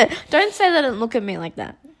 fuck it. Don't say that and look at me like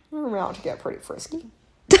that. We're about to get pretty frisky.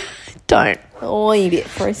 Don't. Oh, you bit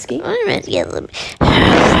frisky. I'm meant to get them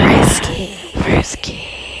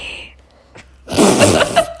frisky.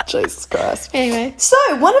 Jesus Christ. Anyway. So,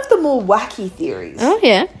 one of the more wacky theories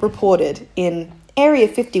reported in Area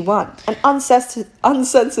 51, an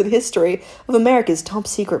uncensored history of America's top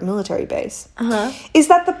secret military base, is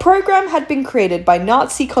that the program had been created by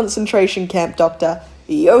Nazi concentration camp doctor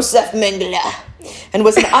Josef Mengele, and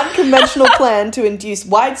was an unconventional plan to induce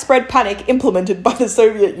widespread panic implemented by the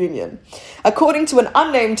Soviet Union. According to an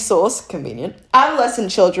unnamed source, convenient, adolescent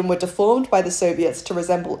children were deformed by the Soviets to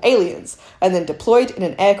resemble aliens and then deployed in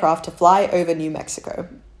an aircraft to fly over New Mexico.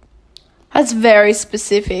 That's very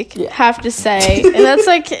specific, have to say. And that's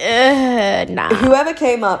like, nah. Whoever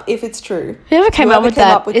came up, if it's true, whoever came up with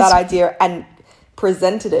that idea and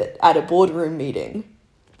presented it at a boardroom meeting,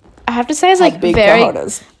 I have to say, it's like big very.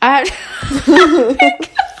 cojones. I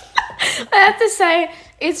have to say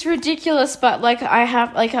it's ridiculous, but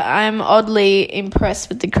I'm oddly impressed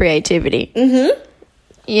with the creativity. Mm-hmm.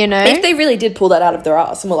 You know, if they really did pull that out of their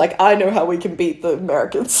ass and were like, I know how we can beat the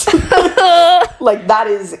Americans, like that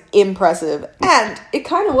is impressive, and it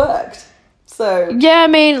kind of worked. So yeah, I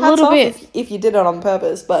mean, a little bit if you did it on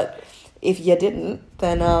purpose, but if you didn't,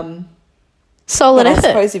 then solid effort. I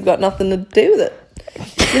suppose you've got nothing to do with it.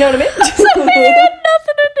 You know what I mean? Nothing to do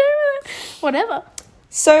with it. Whatever.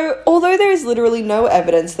 So, although there is literally no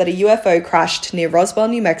evidence that a UFO crashed near Roswell,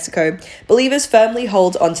 New Mexico, believers firmly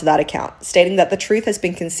hold onto that account, stating that the truth has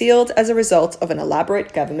been concealed as a result of an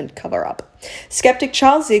elaborate government cover-up. Skeptic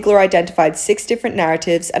Charles Ziegler identified 6 different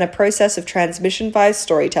narratives and a process of transmission via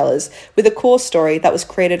storytellers, with a core story that was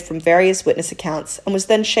created from various witness accounts and was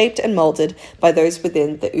then shaped and molded by those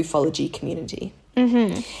within the ufology community.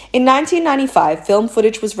 Mm-hmm. In 1995, film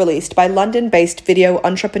footage was released by London-based video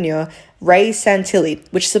entrepreneur Ray Santilli,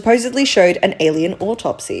 which supposedly showed an alien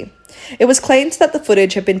autopsy. It was claimed that the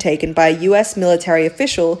footage had been taken by a US military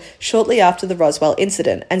official shortly after the Roswell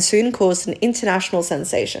incident and soon caused an international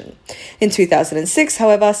sensation. In 2006,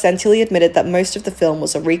 however, Santilli admitted that most of the film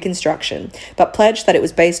was a reconstruction, but pledged that it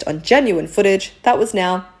was based on genuine footage that was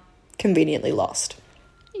now conveniently lost.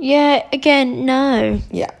 Yeah, again, no.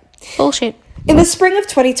 Yeah. Bullshit. In the spring of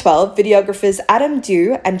 2012, videographers Adam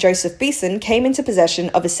Dew and Joseph Beeson came into possession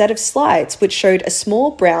of a set of slides which showed a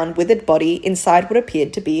small brown withered body inside what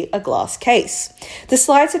appeared to be a glass case. The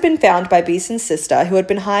slides had been found by Beeson's sister, who had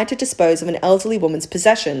been hired to dispose of an elderly woman's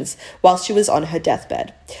possessions while she was on her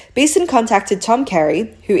deathbed. Beeson contacted Tom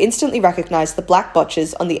Carey, who instantly recognized the black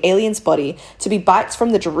botches on the alien's body to be bites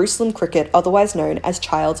from the Jerusalem cricket, otherwise known as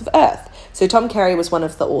Child of Earth. So Tom Carey was one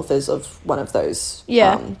of the authors of one of those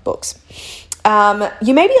books.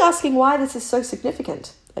 You may be asking why this is so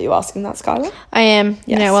significant. Are you asking that, Skylar? I am.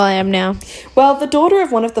 Yes. Yeah, well, I am now. Well, the daughter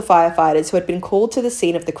of one of the firefighters who had been called to the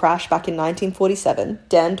scene of the crash back in 1947,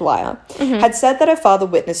 Dan Dwyer, had said that her father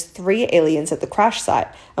witnessed 3 aliens at the crash site,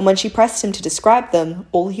 and when she pressed him to describe them,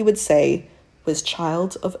 all he would say was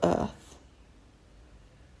Child of Earth.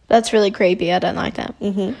 That's really creepy. I don't like that.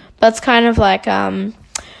 Mm-hmm. That's kind of like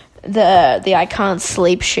the I can't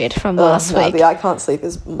sleep shit from last week. The I can't sleep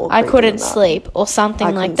is more I creepy couldn't than that. sleep or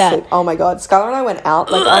something like that. Sleep. Oh my god, Skylar and I went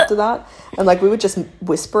out like after that, and like we would just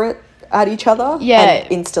whisper it at each other. Yeah,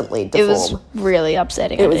 and instantly deform. It was really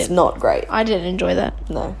upsetting. It was not great. I didn't enjoy that.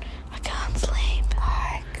 No, I can't sleep.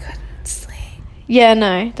 I couldn't sleep. Yeah,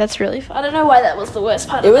 no, that's really fun. I don't know why that was the worst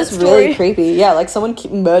part. It was really creepy. Yeah, like someone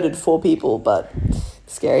murdered 4 people, but the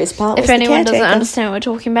scariest part was if anyone the doesn't understand what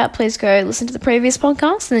we're talking about, please go listen to the previous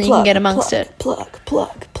podcast, and then you can get amongst it. Plug.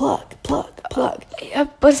 What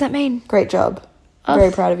does that mean? Great job.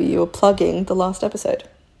 Very proud of you. You were plugging the last episode.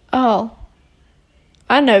 Oh,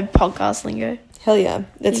 I know podcast lingo. Hell yeah.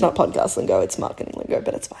 It's not podcast lingo, it's marketing lingo,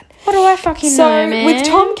 but it's fine. What do I fucking know, man? So, with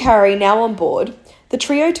Tom Carey now on board, the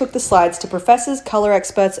trio took the slides to professors, colour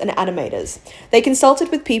experts, and animators. They consulted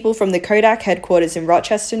with people from the Kodak headquarters in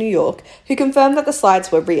Rochester, New York, who confirmed that the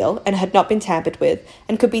slides were real and had not been tampered with,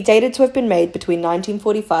 and could be dated to have been made between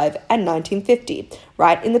 1945 and 1950,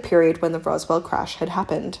 right in the period when the Roswell crash had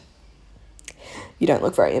happened. You don't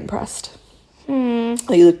look very impressed. Oh,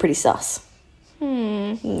 you look pretty sus.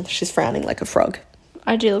 She's frowning like a frog.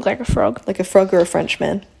 I do look like a frog. Like a frog or a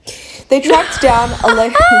Frenchman. They tracked down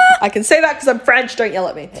I can say that because I'm French, don't yell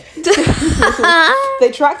at me.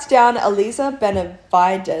 They tracked down Eliza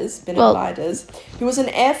Benavides, who was an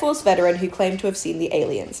Air Force veteran who claimed to have seen the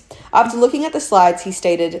aliens. After looking at the slides, he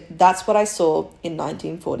stated, "That's what I saw in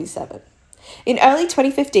 1947. In early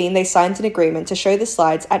 2015, they signed an agreement to show the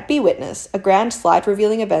slides at Be Witness, a grand slide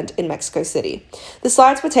revealing event in Mexico City. The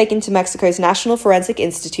slides were taken to Mexico's National Forensic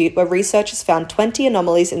Institute, where researchers found 20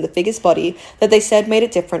 anomalies in the figure's body that they said made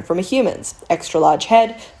it different from a human's. Extra large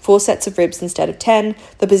head, 4 sets of ribs instead of 10,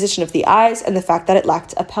 the position of the eyes, and the fact that it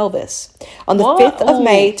lacked a pelvis. On the 5th of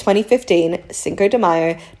May 2015, Cinco de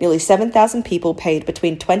Mayo, nearly 7,000 people paid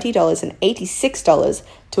between $20 and $86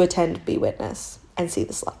 to attend Be Witness and see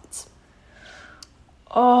the slides.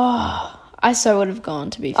 Oh, I so would have gone,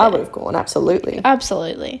 to be fair. I would have gone, absolutely.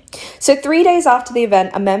 Absolutely. So 3 days after the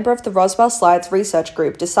event, a member of the Roswell Slides research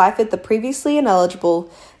group deciphered the previously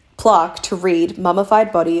ineligible plaque to read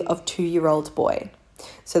mummified body of 2-year-old boy.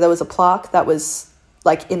 So there was a plaque that was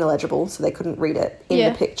like illegible, so they couldn't read it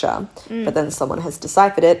in the picture. But then someone has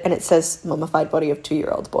deciphered it and it says mummified body of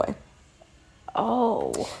 2-year-old boy.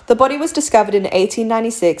 Oh. The body was discovered in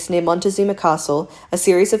 1896 near Montezuma Castle, a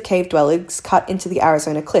series of cave dwellings cut into the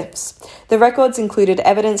Arizona cliffs. The records included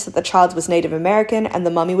evidence that the child was Native American, and the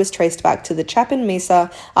mummy was traced back to the Chapin Mesa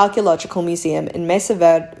Archaeological Museum in Mesa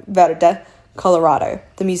Verde, Colorado.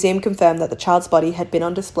 The museum confirmed that the child's body had been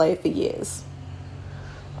on display for years.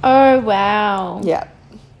 Oh, wow. Yeah.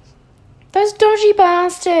 Those dodgy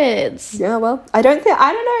bastards. Yeah, well, I don't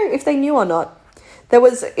know if they knew or not. There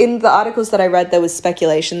was, in the articles that I read, there was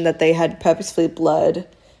speculation that they had purposefully blurred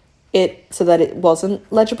it so that it wasn't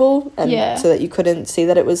legible and so that you couldn't see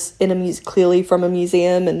that it was in clearly from a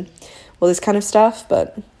museum and all this kind of stuff,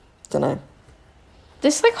 but don't know.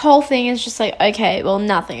 This like whole thing is just like, okay, well,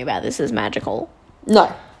 nothing about this is magical.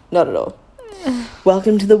 No, not at all.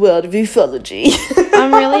 Welcome to the world of ufology.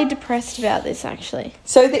 I'm really depressed about this, actually.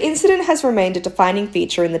 So the incident has remained a defining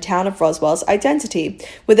feature in the town of Roswell's identity,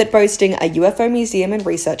 with it boasting a UFO museum and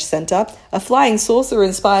research center, a flying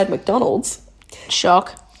saucer-inspired McDonald's,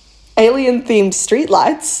 Shock. alien-themed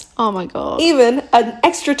streetlights, Oh my god. even an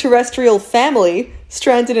extraterrestrial family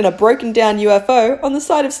stranded in a broken-down UFO on the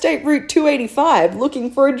side of State Route 285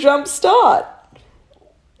 looking for a jump start.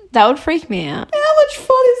 That would freak me out. How much fun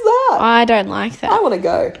is that? I don't like that. I want to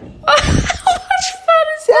go. How much fun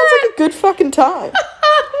is Sounds that? like a good fucking time.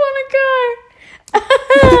 I want to go.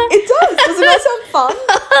 It does. Doesn't that sound fun?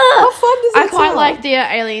 How fun does I that quite sound? like the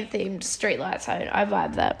alien-themed streetlights. I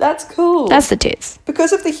vibe that. That's cool. That's the tits.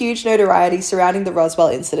 Because of the huge notoriety surrounding the Roswell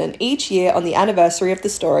incident, each year on the anniversary of the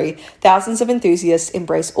story, thousands of enthusiasts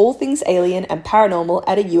embrace all things alien and paranormal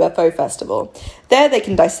at a UFO festival. There they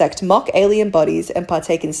can dissect mock alien bodies and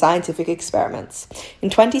partake in scientific experiments. In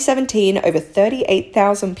 2017, over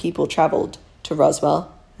 38,000 people traveled to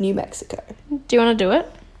Roswell, New Mexico. Do you want to do it?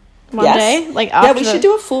 One Yes. day? Like after Yeah, we should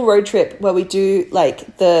do a full road trip where we do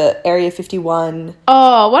like the Area 51.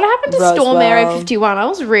 Oh, what happened to Storm Area Roswell. 51? I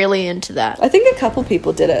was really into that. I think a couple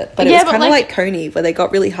people did it, but it Yeah, was but kind of like- like Coney, where they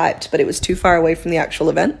got really hyped, but it was too far away from the actual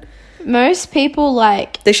event. Most people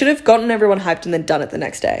like, They should have gotten everyone hyped and then done it the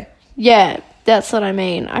next day. yeah, that's what I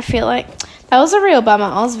mean. I feel like that was a real bummer.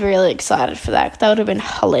 I was really excited for that. That would have been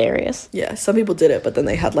hilarious. Yeah, some people did it, but then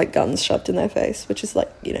they had like guns shoved in their face, which is like,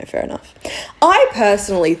 fair enough. I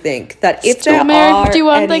personally think that if Storm there Area are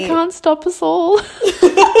 51, any... they can't stop us all.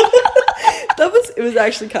 It was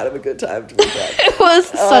actually kind of a good time to be fair. It was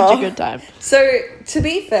such a good time. So, to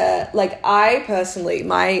be fair, like, I personally,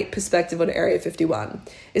 my perspective on Area 51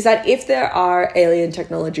 is that if there are alien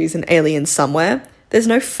technologies and aliens somewhere, there's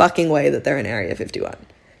no fucking way that they're in Area 51.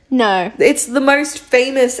 No. It's the most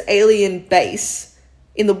famous alien base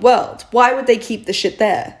in the world. Why would they keep the shit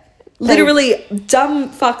there? Literally, dumb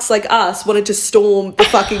fucks like us wanted to storm the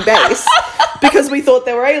fucking base because we thought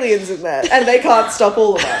there were aliens in there, and they can't stop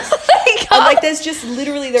all of us. And like, there's just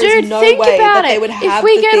literally, there's no way that they would have. If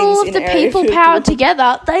we the get things all of in the Area people 51. powered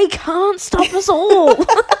together, they can't stop us all.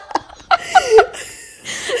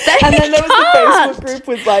 And then there was the Facebook group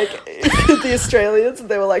with like the Australians, and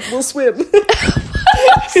they were like, "We'll swim."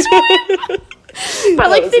 But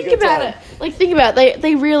like, think about it. Like, think about it.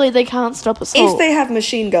 They can't stop us all. If they have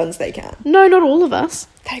machine guns, they can. No, not all of us.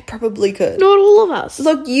 They probably could. Not all of us.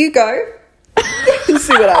 Look, you go and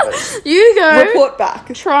see what happens. You go. Report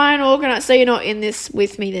back. Try and organise. So you're not in this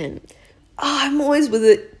with me then. Oh, I'm always with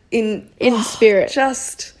it in spirit.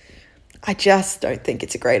 I just don't think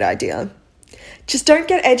it's a great idea. Just don't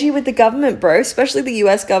get edgy with the government, bro. Especially the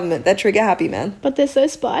US government. They're trigger happy, man. But they're so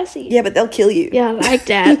spicy. Yeah, but they'll kill you. Yeah, I like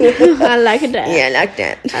that. I like it. Yeah, I like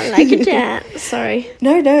that. I like it. Sorry.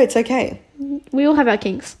 No, it's okay. We all have our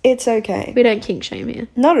kinks. It's okay. We don't kink shame here.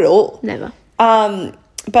 Not at all. Never.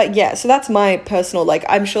 But yeah, so that's my personal, like,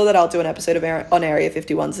 I'm sure that I'll do an episode of on Area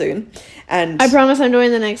 51 soon. And I promise I'm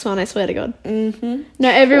doing the next one, I swear to God. Mm-hmm. No,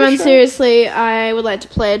 everyone, seriously, I would like to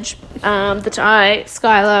pledge that I,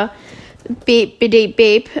 Skylar, beep, beep,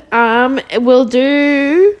 beep, will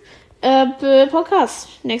do a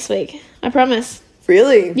podcast next week. I promise.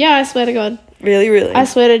 Really? Yeah, I swear to God. Really? I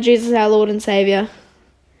swear to Jesus, our Lord and Saviour.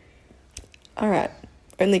 All right.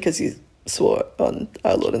 Only because you swore on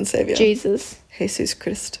our Lord and Saviour. Jesus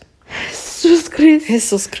Christ. Jesus Christ.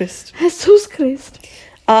 Jesus Christ. Jesus Christ.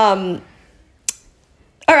 All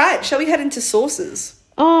right, shall we head into sources?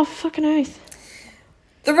 Oh, fucking oath.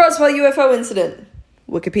 The Roswell UFO Incident.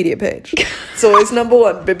 Wikipedia page. Source number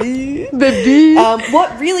 1, baby.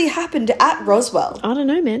 What really happened at Roswell? I don't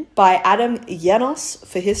know, man. By Adam Janos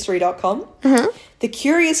for History.com. The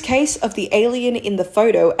curious case of the alien in the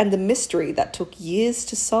photo and the mystery that took years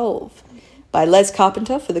to solve. By Les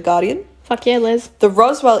Carpenter for The Guardian. Fuck yeah, Les. The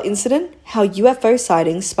Roswell Incident, how UFO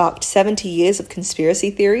sightings sparked 70 years of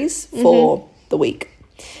conspiracy theories for the week.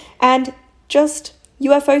 And Just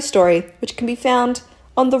UFO Story, which can be found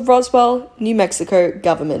on the Roswell, New Mexico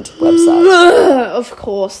government website. Of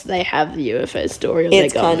course they have the UFO story on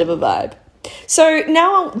It's their kind of a vibe. So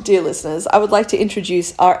now, dear listeners, I would like to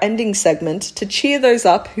introduce our ending segment to cheer those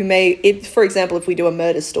up who may, for example, if we do a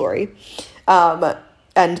murder story,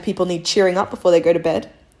 and people need cheering up before they go to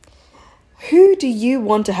bed. Who do you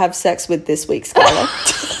want to have sex with this week, Skylar?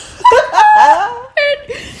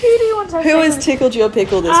 Who do you want to have Who sex has with? tickled your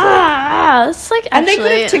pickle this week? It's like And actually, they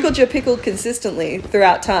could have tickled your pickle consistently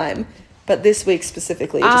throughout time, but this week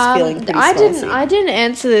specifically, just feeling pretty spicy. I didn't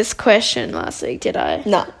answer this question last week, did I?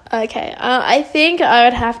 No. Okay. I think I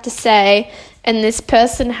would have to say, and this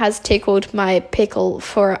person has tickled my pickle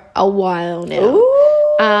for a while now.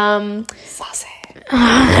 Ooh. Saucy.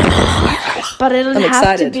 But it'll I'm have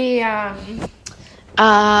excited. to be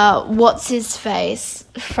what's his face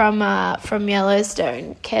from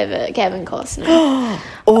Yellowstone, Kevin Costner.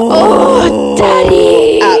 Oh,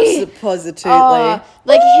 Daddy! Absolutely.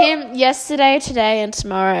 Like him yesterday, today, and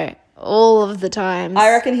tomorrow. All of the times. I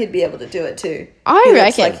reckon he'd be able to do it too. I reckon.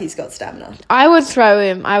 Looks like he's got stamina. I would throw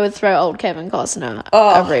him. I would throw old Kevin Costner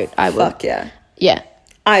Oh, a route. I would. fuck yeah. Yeah.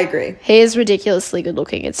 I agree. He is ridiculously good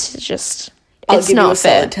looking. It's just... I'll it's give not you a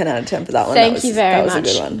fair. solid 10 out of 10 for that one. Thank you very much. That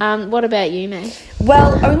was a good one. What about you, mate?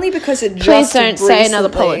 Well, only because it just Please don't say another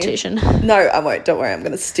recently- politician. No, I won't. Don't worry. I'm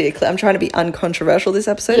going to steer clear. I'm trying to be uncontroversial this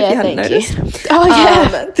episode, if you hadn't noticed. Oh,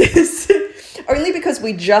 yeah. Only because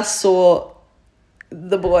we just saw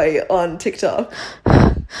the boy on TikTok.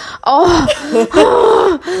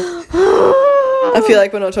 I feel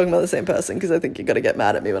like we're not talking about the same person because I think you're going to get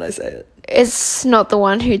mad at me when I say it. It's not the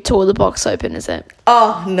one who tore the box open, is it?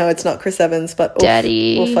 Oh, no, it's not Chris Evans, but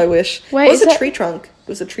Daddy. Oof, I wish. Wait, it was is a that- tree trunk. It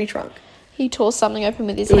was a tree trunk. He tore something open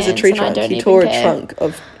with his It was hands, a tree and trunk. I don't He even tore care. a trunk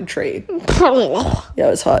of a tree. Yeah, Yeah,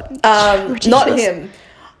 it was hot. Not him.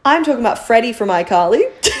 I'm talking about Freddie from iCarly.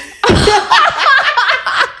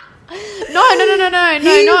 No,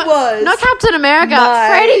 not Captain America.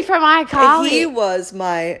 Freddie from iCarly. He was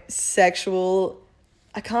my sexual,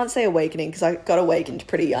 I can't say awakening because I got awakened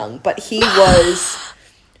pretty young, but he was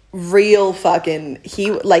real fucking,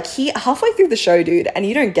 he halfway through the show, dude, and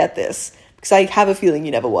you don't get this because I have a feeling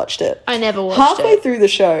you never watched it. I never watched Halfway it. through the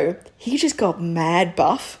show, he just got mad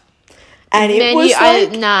buff. And it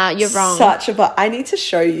was nah, you're wrong. Such a vibe. I need to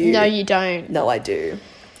show you. No, you don't. No, I do.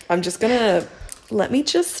 I'm just gonna let me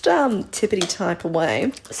just tippity type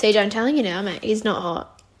away. See, I'm telling you now, mate. He's not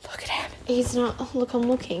hot. Look at him. He's not. Look, I'm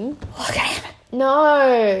looking. Look at him.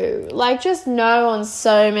 No, like just no on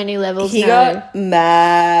so many levels. He got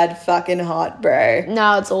mad fucking hot, bro.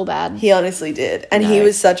 No, it's all bad. He honestly did. And he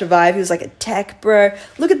was such a vibe. He was like a tech bro.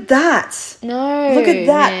 Look at that. No. Look at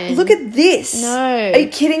that. Man. Look at this. No. Are you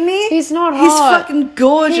kidding me? He's not hot. He's fucking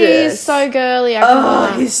gorgeous. He's so girly.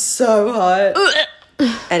 Oh, he's so hot.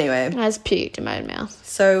 Anyway. I just puked in my own mouth.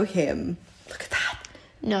 So him. Look at that.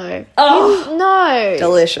 No. Oh. No.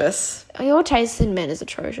 Delicious. Your taste in men is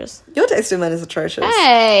atrocious. Your taste in men is atrocious.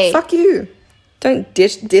 Hey. Fuck you. Don't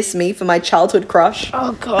diss me for my childhood crush.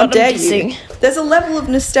 Oh, God. How dare I'm dissing. you? There's a level of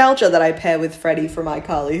nostalgia that I pair with Freddie from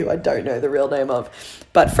iCarly, who I don't know the real name of.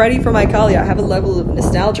 But Freddie from iCarly, I have a level of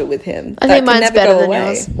nostalgia with him. I think mine's better than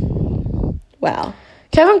yours. Wow.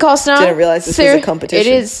 Kevin Costner. Didn't realise this was a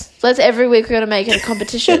competition. It is. Let's every week we're going to make it a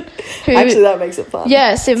competition. Actually, that makes it fun.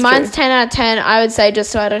 Yes, if It's mine's true. 10 out of 10, I would say,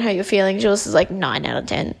 just so I don't hurt your feelings, yours is like 9 out of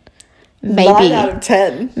 10. Maybe. 9 out of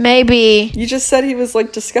 10. Maybe. You just said he was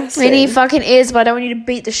like disgusting. And he fucking is, but I don't want you to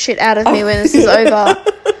beat the shit out of me when this is over.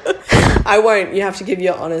 I won't. You have to give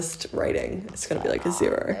your honest rating. It's going to be like a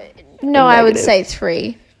 0. No, I would say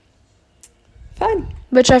 3. Fine.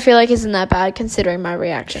 Which I feel like isn't that bad considering my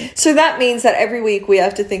reaction. So that means that every week we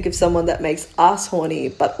have to think of someone that makes us horny,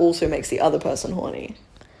 but also makes the other person horny.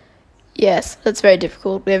 Yes, that's very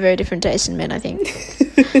difficult. We have very different tastes in men, I think.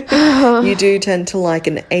 You do tend to like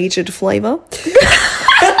an aged flavour.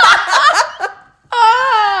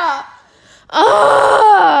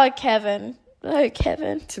 Kevin. Oh,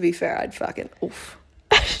 Kevin. To be fair, I'd fucking oof.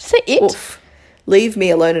 Say it. Oof. Leave me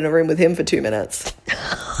alone in a room with him for 2 minutes.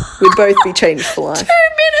 We'd both be changed for life. 2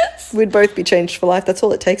 minutes. We'd both be changed for life. That's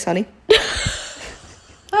all it takes, honey.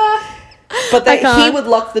 But he would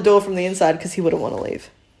lock the door from the inside because he wouldn't want to leave.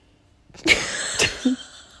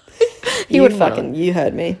 You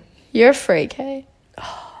heard me. You're a freak, hey?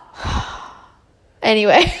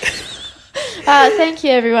 Anyway. Thank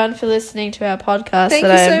you, everyone, for listening to our podcast. Thank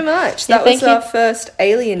you so much. That was our first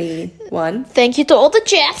alien-y one. Thank you to all the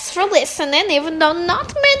Jeffs for listening, even though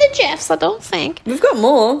not many Jeffs, I don't think. We've got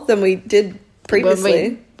more than we did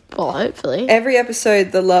previously. Well, hopefully. Every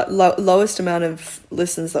episode, the lowest amount of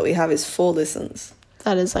listens that we have is 4 listens.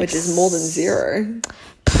 That is like... Which is more than 0.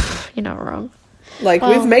 You're not wrong. Like,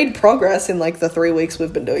 we've made progress in, like, the 3 weeks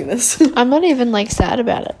we've been doing this. I'm not even, like, sad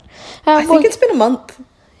about it. I think it's been a month.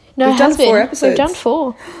 No, we've done 4 episodes. We've done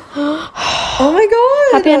 4. Oh, my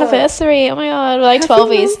God. Happy anniversary. Oh, my God. We're like 12-ies.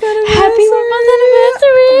 Happy 1 month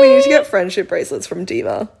anniversary. We need to get friendship bracelets from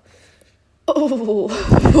Diva. Oh.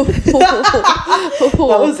 That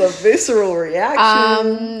was a visceral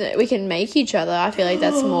reaction. We can make each other. I feel like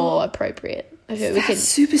that's more appropriate. I feel we can.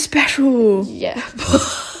 Super special. Yeah.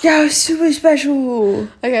 Yeah, super special.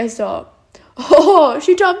 Okay, stop. Oh,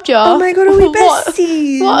 she dumped you. Oh my God, are we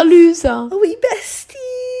besties? What a loser. Are we besties?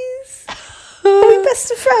 Are we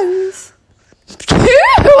best of friends?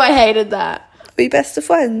 I hated that. Are we best of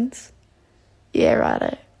friends? Yeah,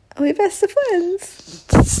 righto. Are we best of friends?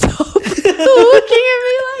 Stop looking at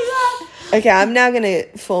me like that. Okay, I'm now going to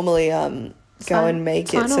formally go and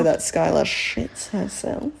make it so off. that Skylar shits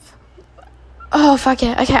herself. Oh, fuck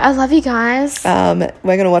it. Okay, I love you guys. We're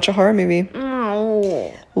going to watch a horror movie.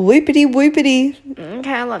 Oh. Whoopity whoopity.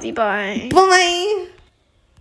 Okay, I love you. Bye. Bye.